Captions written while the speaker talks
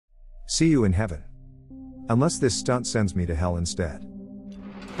See you in heaven. Unless this stunt sends me to hell instead.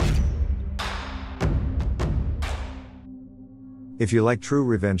 If you like true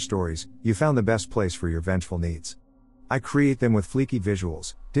revenge stories, you found the best place for your vengeful needs. I create them with fleeky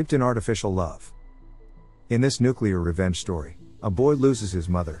visuals, dipped in artificial love. In this nuclear revenge story, a boy loses his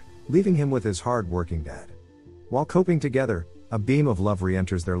mother, leaving him with his hard-working dad. While coping together, a beam of love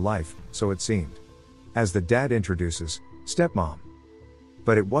re-enters their life, so it seemed. As the dad introduces, stepmom.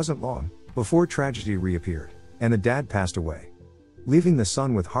 But it wasn't long before tragedy reappeared, and the dad passed away, leaving the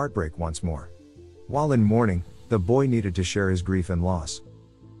son with heartbreak once more. While in mourning, the boy needed to share his grief and loss.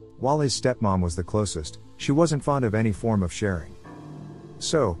 While his stepmom was the closest, she wasn't fond of any form of sharing.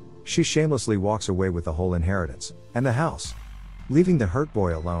 So, she shamelessly walks away with the whole inheritance, and the house, leaving the hurt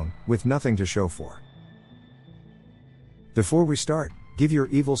boy alone, with nothing to show for. Before we start, give your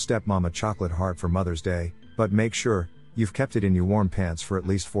evil stepmom a chocolate heart for Mother's Day, but make sure you've kept it in your warm pants for at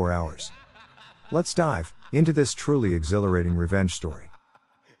least 4 hours. Let's dive into this truly exhilarating revenge story.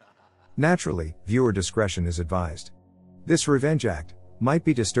 Naturally, viewer discretion is advised. This revenge act might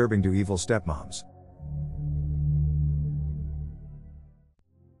be disturbing to evil stepmoms.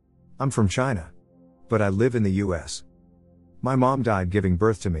 I'm from China, but I live in the US. My mom died giving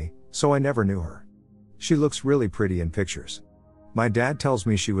birth to me, so I never knew her. She looks really pretty in pictures. My dad tells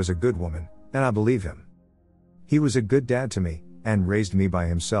me she was a good woman, and I believe him. He was a good dad to me, and raised me by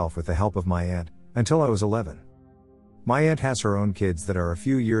himself with the help of my aunt, until I was 11. My aunt has her own kids that are a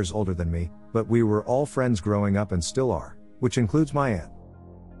few years older than me, but we were all friends growing up and still are, which includes my aunt.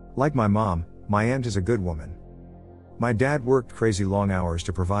 Like my mom, my aunt is a good woman. My dad worked crazy long hours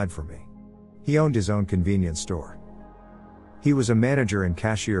to provide for me. He owned his own convenience store. He was a manager and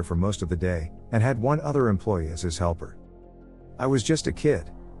cashier for most of the day, and had one other employee as his helper. I was just a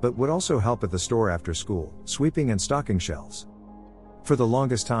kid, but would also help at the store after school, sweeping and stocking shelves. For the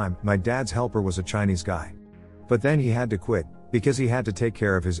longest time, my dad's helper was a Chinese guy. But then he had to quit, because he had to take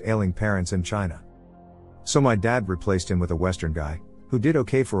care of his ailing parents in China. So my dad replaced him with a Western guy, who did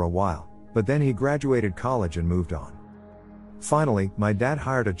okay for a while, but then he graduated college and moved on. Finally, my dad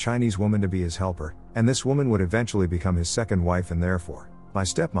hired a Chinese woman to be his helper, and this woman would eventually become his second wife and therefore, my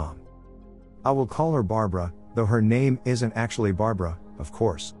stepmom. I will call her Barbara, though her name isn't actually Barbara, of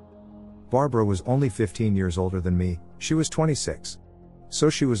course. Barbara was only 15 years older than me, she was 26. So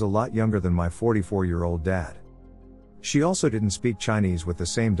she was a lot younger than my 44-year-old dad. She also didn't speak Chinese with the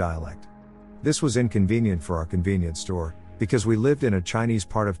same dialect. This was inconvenient for our convenience store, because we lived in a Chinese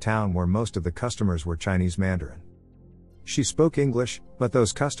part of town where most of the customers were Chinese Mandarin. She spoke English, but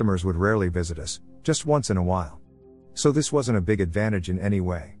those customers would rarely visit us, just once in a while. So this wasn't a big advantage in any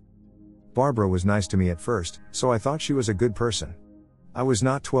way. Barbara was nice to me at first, so I thought she was a good person. I was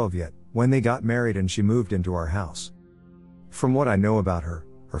not 12 yet, when they got married and she moved into our house. From what I know about her,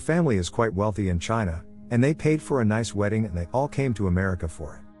 her family is quite wealthy in China, and they paid for a nice wedding and they all came to America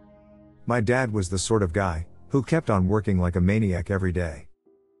for it. My dad was the sort of guy who kept on working like a maniac every day.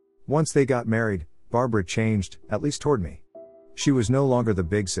 Once they got married, Barbara changed, at least toward me. She was no longer the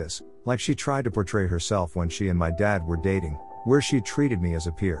big sis, like she tried to portray herself when she and my dad were dating, where she treated me as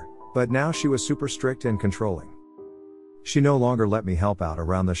a peer, but now she was super strict and controlling. She no longer let me help out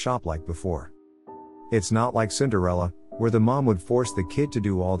around the shop like before. It's not like Cinderella, where the mom would force the kid to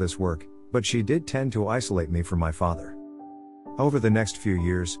do all this work, but she did tend to isolate me from my father. Over the next few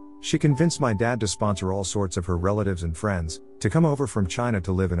years, she convinced my dad to sponsor all sorts of her relatives and friends to come over from China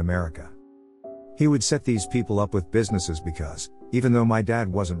to live in America. He would set these people up with businesses because, even though my dad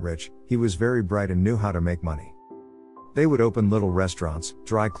wasn't rich, he was very bright and knew how to make money. They would open little restaurants,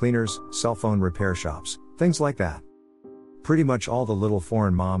 dry cleaners, cell phone repair shops, things like that. Pretty much all the little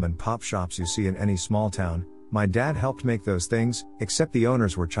foreign mom and pop shops you see in any small town, my dad helped make those things, except the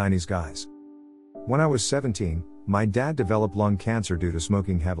owners were Chinese guys. When I was 17, my dad developed lung cancer due to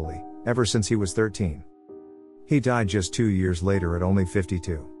smoking heavily, ever since he was 13. He died just 2 years later at only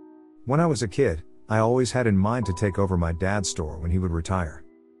 52. When I was a kid, I always had in mind to take over my dad's store when he would retire.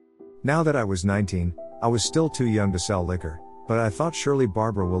 Now that I was 19, I was still too young to sell liquor, but I thought surely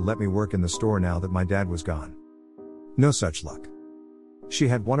Barbara will let me work in the store now that my dad was gone. No such luck. She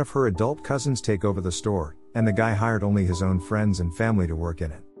had one of her adult cousins take over the store, and the guy hired only his own friends and family to work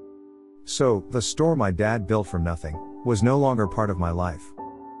in it. So, the store my dad built from nothing was no longer part of my life.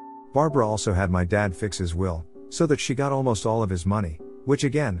 Barbara also had my dad fix his will, so that she got almost all of his money, which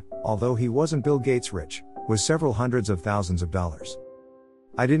again, although he wasn't Bill Gates rich, was several hundreds of thousands of dollars.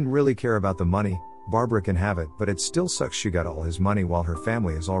 I didn't really care about the money, Barbara can have it, but it still sucks she got all his money while her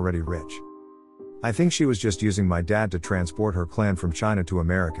family is already rich. I think she was just using my dad to transport her clan from China to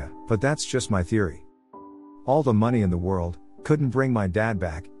America, but that's just my theory. All the money in the world, Couldn't bring my dad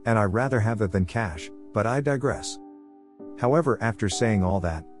back, and I'd rather have that than cash, but I digress. However, after saying all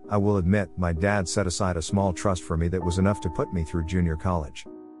that, I will admit my dad set aside a small trust for me that was enough to put me through junior college.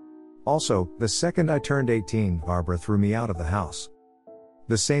 Also, the second I turned 18, Barbara threw me out of the house.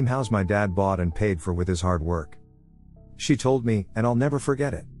 The same house my dad bought and paid for with his hard work. She told me, and I'll never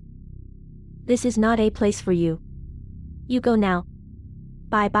forget it. This is not a place for you. You go now.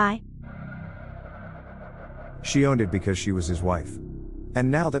 Bye-bye. She owned it because she was his wife. And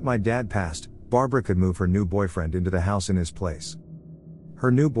now that my dad passed, Barbara could move her new boyfriend into the house in his place.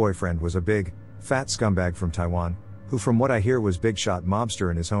 Her new boyfriend was a big, fat scumbag from Taiwan, who from what I hear was big shot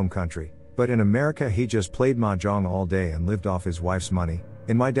mobster in his home country, but in America he just played mahjong all day and lived off his wife's money,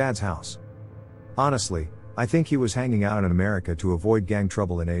 in my dad's house. Honestly, I think he was hanging out in America to avoid gang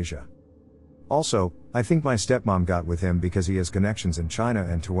trouble in Asia. Also, I think my stepmom got with him because he has connections in China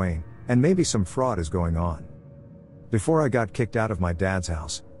and Taiwan, and maybe some fraud is going on. Before I got kicked out of my dad's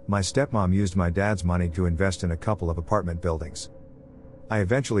house, my stepmom used my dad's money to invest in a couple of apartment buildings. I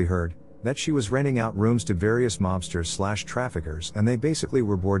eventually heard that she was renting out rooms to various mobsters/traffickers, and they basically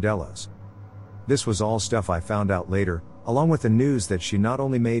were bordellos. This was all stuff I found out later, along with the news that she not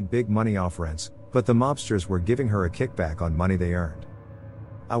only made big money off rents, but the mobsters were giving her a kickback on money they earned.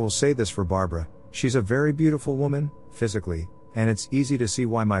 I will say this for Barbara, she's a very beautiful woman, physically, and it's easy to see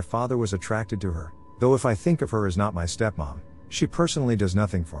why my father was attracted to her, though if I think of her as not my stepmom, she personally does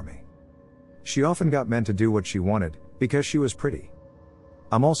nothing for me. She often got men to do what she wanted, because she was pretty.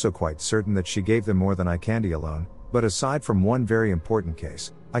 I'm also quite certain that she gave them more than I candy alone, but aside from one very important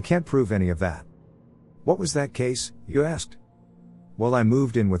case, I can't prove any of that. What was that case, you asked? Well, I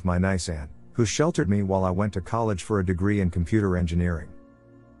moved in with my nice aunt, who sheltered me while I went to college for a degree in computer engineering.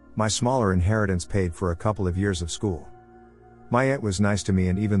 My smaller inheritance paid for a couple of years of school. My aunt was nice to me,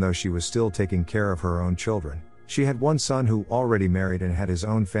 and even though she was still taking care of her own children, she had one son who already married and had his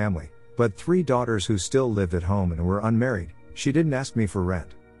own family, but 3 daughters who still lived at home and were unmarried. She didn't ask me for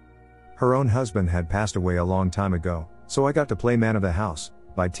rent. Her own husband had passed away a long time ago, so I got to play man of the house,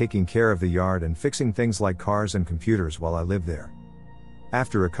 by taking care of the yard and fixing things like cars and computers while I lived there.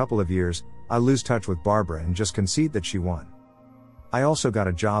 After a couple of years, I lose touch with Barbara and just concede that she won. I also got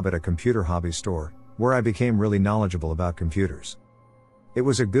a job at a computer hobby store, where I became really knowledgeable about computers. It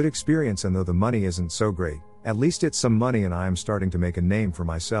was a good experience, and though the money isn't so great, at least it's some money, and I am starting to make a name for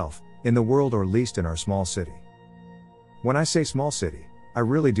myself, in the world, or at least in our small city. When I say small city, I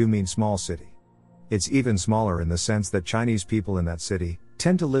really do mean small city. It's even smaller in the sense that Chinese people in that city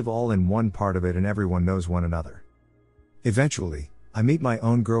tend to live all in one part of it, and everyone knows one another. Eventually, I meet my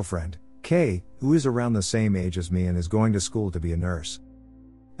own girlfriend, Kay, who is around the same age as me and is going to school to be a nurse.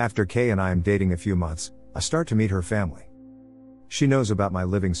 After Kay and I am dating a few months, I start to meet her family. She knows about my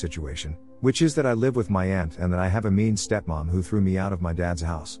living situation, which is that I live with my aunt and that I have a mean stepmom who threw me out of my dad's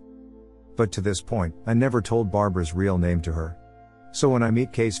house. But to this point, I never told Barbara's real name to her. So when I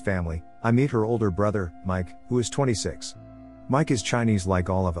meet Kay's family, I meet her older brother, Mike, who is 26. Mike is Chinese like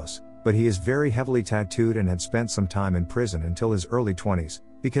all of us, but he is very heavily tattooed and had spent some time in prison until his early 20s,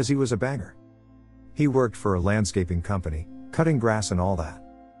 because he was a banger. He worked for a landscaping company, cutting grass and all that.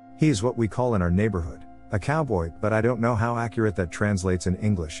 He is what we call in our neighborhood a cowboy, but I don't know how accurate that translates in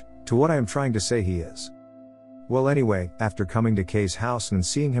English to what I am trying to say he is. Well, anyway, after coming to Kay's house and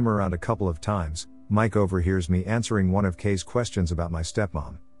seeing him around a couple of times, Mike overhears me answering one of Kay's questions about my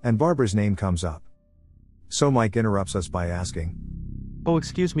stepmom, and Barbara's name comes up. So Mike interrupts us by asking, "Oh,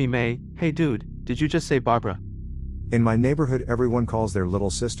 excuse me, May, hey dude, did you just say Barbara?" In my neighborhood everyone calls their little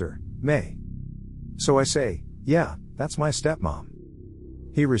sister, May. So I say, "Yeah, that's my stepmom."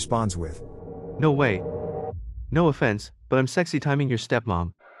 He responds with, "No way. No offense, but I'm sexy timing your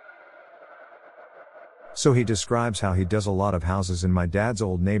stepmom." So he describes how he does a lot of houses in my dad's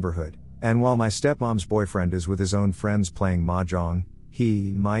old neighborhood, and while my stepmom's boyfriend is with his own friends playing mahjong,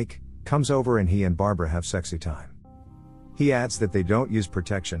 he, Mike, comes over and he and Barbara have sexy time. He adds that they don't use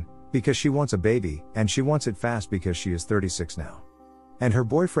protection, because she wants a baby, and she wants it fast because she is 36 now. And her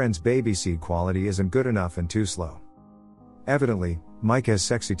boyfriend's baby seed quality isn't good enough and too slow. Evidently, Mike has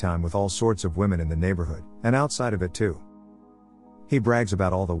sexy time with all sorts of women in the neighborhood, and outside of it too. He brags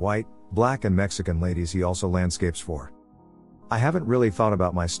about all the white, black and Mexican ladies he also landscapes for. I haven't really thought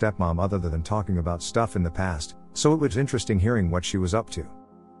about my stepmom other than talking about stuff in the past, so it was interesting hearing what she was up to.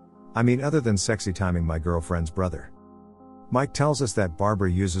 I mean, other than sexy timing my girlfriend's brother. Mike tells us that Barbara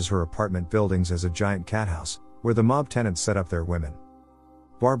uses her apartment buildings as a giant cat house, where the mob tenants set up their women.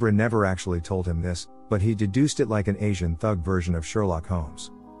 Barbara never actually told him this, but he deduced it like an Asian thug version of Sherlock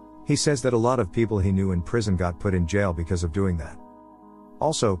Holmes. He says that a lot of people he knew in prison got put in jail because of doing that.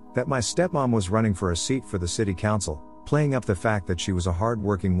 Also, that my stepmom was running for a seat for the city council, playing up the fact that she was a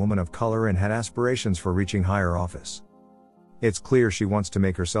hard-working woman of color and had aspirations for reaching higher office. It's clear she wants to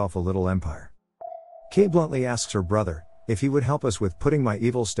make herself a little empire. Kay bluntly asks her brother if he would help us with putting my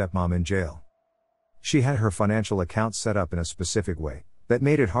evil stepmom in jail. She had her financial accounts set up in a specific way that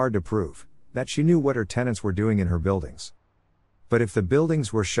made it hard to prove that she knew what her tenants were doing in her buildings. But if the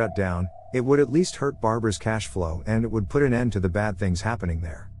buildings were shut down, it would at least hurt Barbara's cash flow and it would put an end to the bad things happening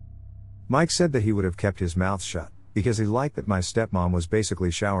there. Mike said that he would have kept his mouth shut because he liked that my stepmom was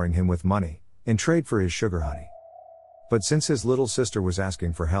basically showering him with money in trade for his sugar honey. But since his little sister was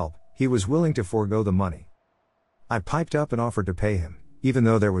asking for help, he was willing to forego the money. I piped up and offered to pay him, even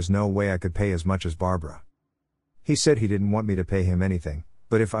though there was no way I could pay as much as Barbara. He said he didn't want me to pay him anything,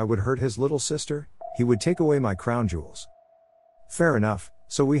 but if I would hurt his little sister, he would take away my crown jewels. Fair enough,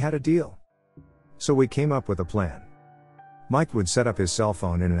 so we had a deal. So we came up with a plan. Mike would set up his cell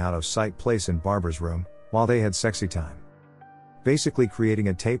phone in an out-of-sight place in Barbara's room, while they had sexy time. Basically creating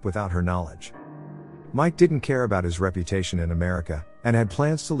a tape without her knowledge. Mike didn't care about his reputation in America, and had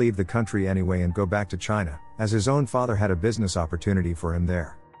plans to leave the country anyway and go back to China, as his own father had a business opportunity for him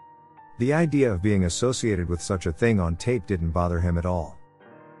there. The idea of being associated with such a thing on tape didn't bother him at all.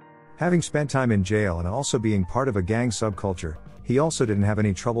 Having spent time in jail and also being part of a gang subculture, he also didn't have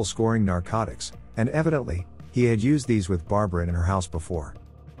any trouble scoring narcotics, and evidently, he had used these with Barbara in her house before.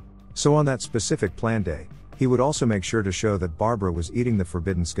 So on that specific plan day, he would also make sure to show that Barbara was eating the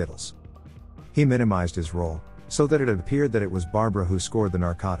forbidden Skittles. He minimized his role, so that it appeared that it was Barbara who scored the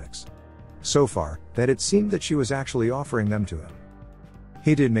narcotics. So far, that it seemed that she was actually offering them to him.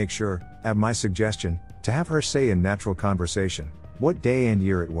 He did make sure, at my suggestion, to have her say in natural conversation what day and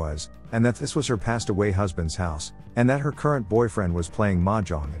year it was, and that this was her passed-away husband's house, and that her current boyfriend was playing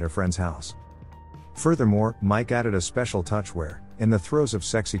mahjong at a friend's house. Furthermore, Mike added a special touch where, in the throes of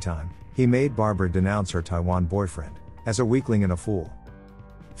sexy time, he made Barbara denounce her Taiwan boyfriend as a weakling and a fool.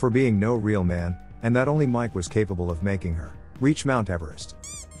 For being no real man, and that only Mike was capable of making her reach Mount Everest.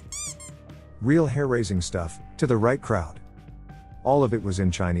 Real hair-raising stuff, to the right crowd. All of it was in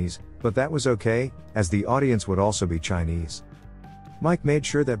Chinese, but that was okay, as the audience would also be Chinese. Mike made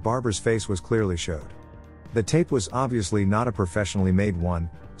sure that Barbara's face was clearly showed. The tape was obviously not a professionally made one,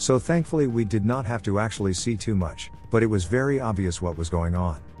 so thankfully we did not have to actually see too much, but it was very obvious what was going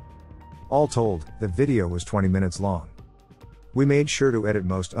on. All told, the video was 20 minutes long. We made sure to edit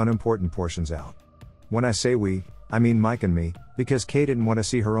most unimportant portions out. When I say we, I mean Mike and me, because Kay didn't want to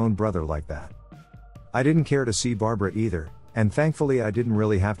see her own brother like that. I didn't care to see Barbara either, and thankfully I didn't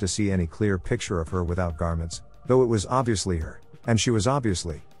really have to see any clear picture of her without garments, though it was obviously her, and she was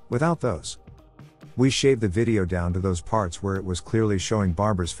obviously without those. We shaved the video down to those parts where it was clearly showing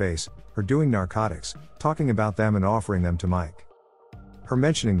Barbara's face, her doing narcotics, talking about them and offering them to Mike. Her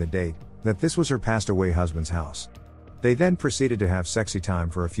mentioning the date, that this was her passed-away husband's house. They then proceeded to have sexy time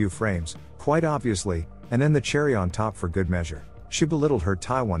for a few frames, quite obviously, and then the cherry on top for good measure, she belittled her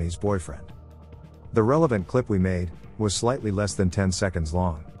Taiwanese boyfriend. The relevant clip we made was slightly less than 10 seconds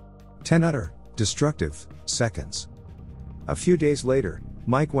long. 10 utter, destructive seconds. A few days later,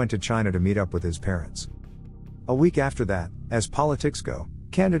 Mike went to China to meet up with his parents. A week after that, as politics go,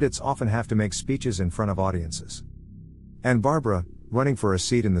 candidates often have to make speeches in front of audiences. And Barbara, running for a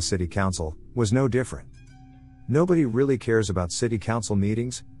seat in the city council, was no different. Nobody really cares about city council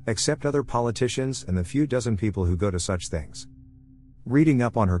meetings, except other politicians and the few dozen people who go to such things. Reading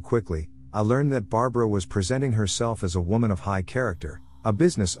up on her quickly, I learned that Barbara was presenting herself as a woman of high character, a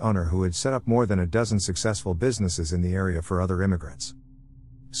business owner who had set up more than a dozen successful businesses in the area for other immigrants.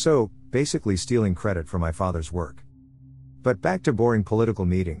 So, basically stealing credit for my father's work. But back to boring political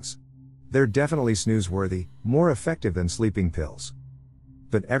meetings. They're definitely snooze-worthy, more effective than sleeping pills.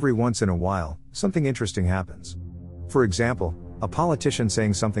 But every once in a while, something interesting happens. For example, a politician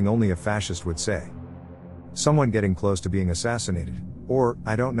saying something only a fascist would say. Someone getting close to being assassinated, or,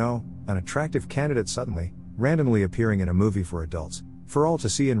 I don't know, an attractive candidate suddenly, randomly appearing in a movie for adults, for all to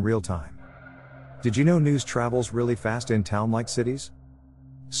see in real time. Did you know news travels really fast in town-like cities?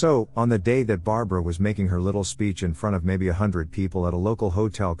 So, on the day that Barbara was making her little speech in front of maybe 100 people at a local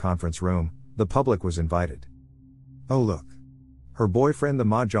hotel conference room, the public was invited. Oh look. Her boyfriend the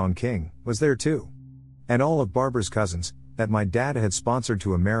Mahjong King, was there too. And all of Barbara's cousins, that my dad had sponsored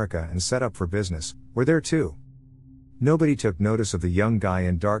to America and set up for business, were there too. Nobody took notice of the young guy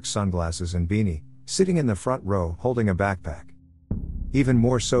in dark sunglasses and beanie, sitting in the front row holding a backpack. Even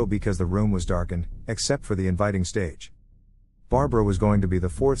more so because the room was darkened, except for the inviting stage. Barbara was going to be the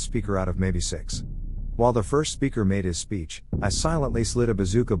fourth speaker out of maybe 6. While the first speaker made his speech, I silently slid a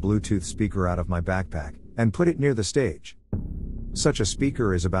bazooka Bluetooth speaker out of my backpack, and put it near the stage. Such a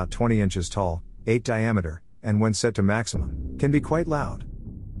speaker is about 20 inches tall, 8 diameter, and when set to maximum, can be quite loud.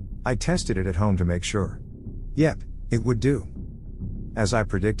 I tested it at home to make sure. Yep, it would do. As I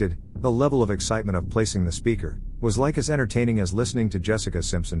predicted, the level of excitement of placing the speaker was like as entertaining as listening to Jessica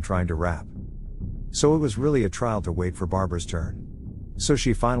Simpson trying to rap. So it was really a trial to wait for Barbara's turn. So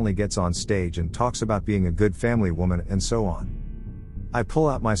she finally gets on stage and talks about being a good family woman and so on. I pull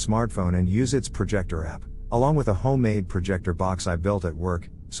out my smartphone and use its projector app, along with a homemade projector box I built at work,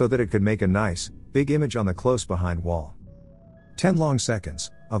 so that it could make a nice, big image on the close behind wall. 10 long seconds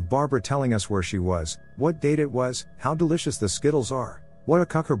of Barbara telling us where she was, what date it was, how delicious the Skittles are, what a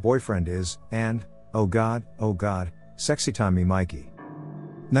cuck her boyfriend is, and, oh god, sexy time me Mikey.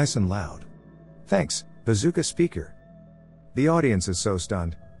 Nice and loud. Thanks, bazooka speaker. The audience is so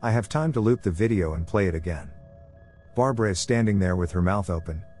stunned, I have time to loop the video and play it again. Barbara is standing there with her mouth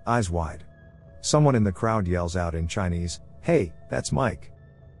open, eyes wide. Someone in the crowd yells out in Chinese, "Hey, that's Mike."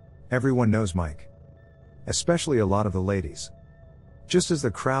 Everyone knows Mike. Especially a lot of the ladies. Just as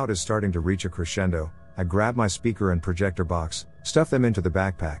the crowd is starting to reach a crescendo, I grab my speaker and projector box, stuff them into the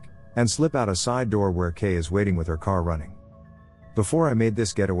backpack, and slip out a side door where Kay is waiting with her car running. Before I made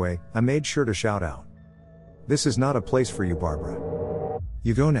this getaway, I made sure to shout out. "This is not a place for you, Barbara.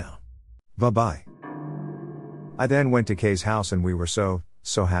 You go now. Bye-bye." I then went to Kay's house and we were so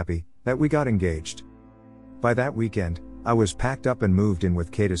happy that we got engaged. By that weekend, I was packed up and moved in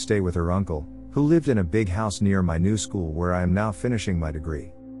with Kay to stay with her uncle, who lived in a big house near my new school where I am now finishing my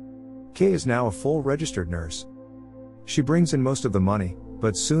degree. Kay is now a full registered nurse. She brings in most of the money,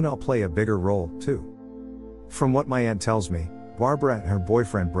 but soon I'll play a bigger role, too. From what my aunt tells me, Barbara and her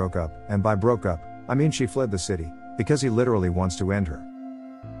boyfriend broke up, and by broke up, I mean she fled the city, because he literally wants to end her.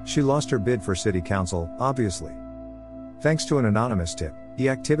 She lost her bid for city council, obviously. Thanks to an anonymous tip, the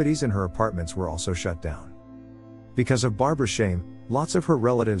activities in her apartments were also shut down. Because of Barbara's shame, lots of her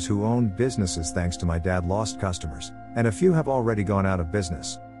relatives who owned businesses thanks to my dad lost customers, and a few have already gone out of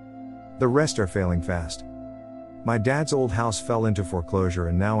business. The rest are failing fast. My dad's old house fell into foreclosure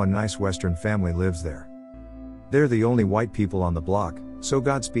and now a nice Western family lives there. They're the only white people on the block, so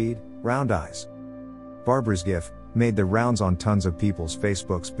Godspeed, round eyes. Barbara's GIF made the rounds on tons of people's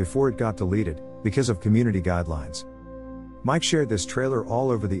Facebooks before it got deleted, because of community guidelines. Mike shared this trailer all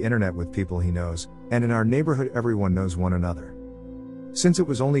over the internet with people he knows, and in our neighborhood everyone knows one another. Since it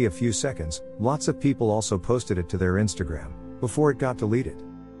was only a few seconds, lots of people also posted it to their Instagram, before it got deleted.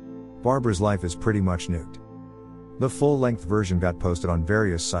 Barbara's life is pretty much nuked. The full-length version got posted on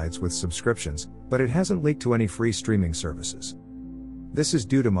various sites with subscriptions, but it hasn't leaked to any free streaming services. This is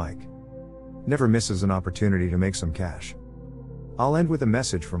due to Mike. Never misses an opportunity to make some cash. I'll end with a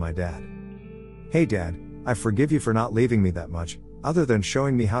message for my dad. Hey Dad, I forgive you for not leaving me that much, other than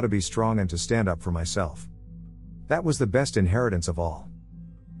showing me how to be strong and to stand up for myself. That was the best inheritance of all.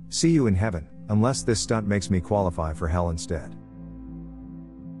 See you in heaven, unless this stunt makes me qualify for hell instead.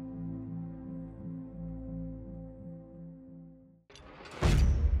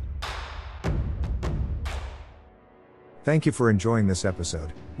 Thank you for enjoying this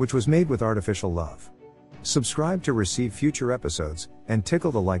episode, which was made with artificial love. Subscribe to receive future episodes, and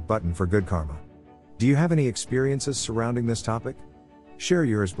tickle the like button for good karma. Do you have any experiences surrounding this topic? Share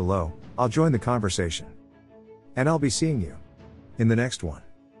yours below, I'll join the conversation. And I'll be seeing you in the next one.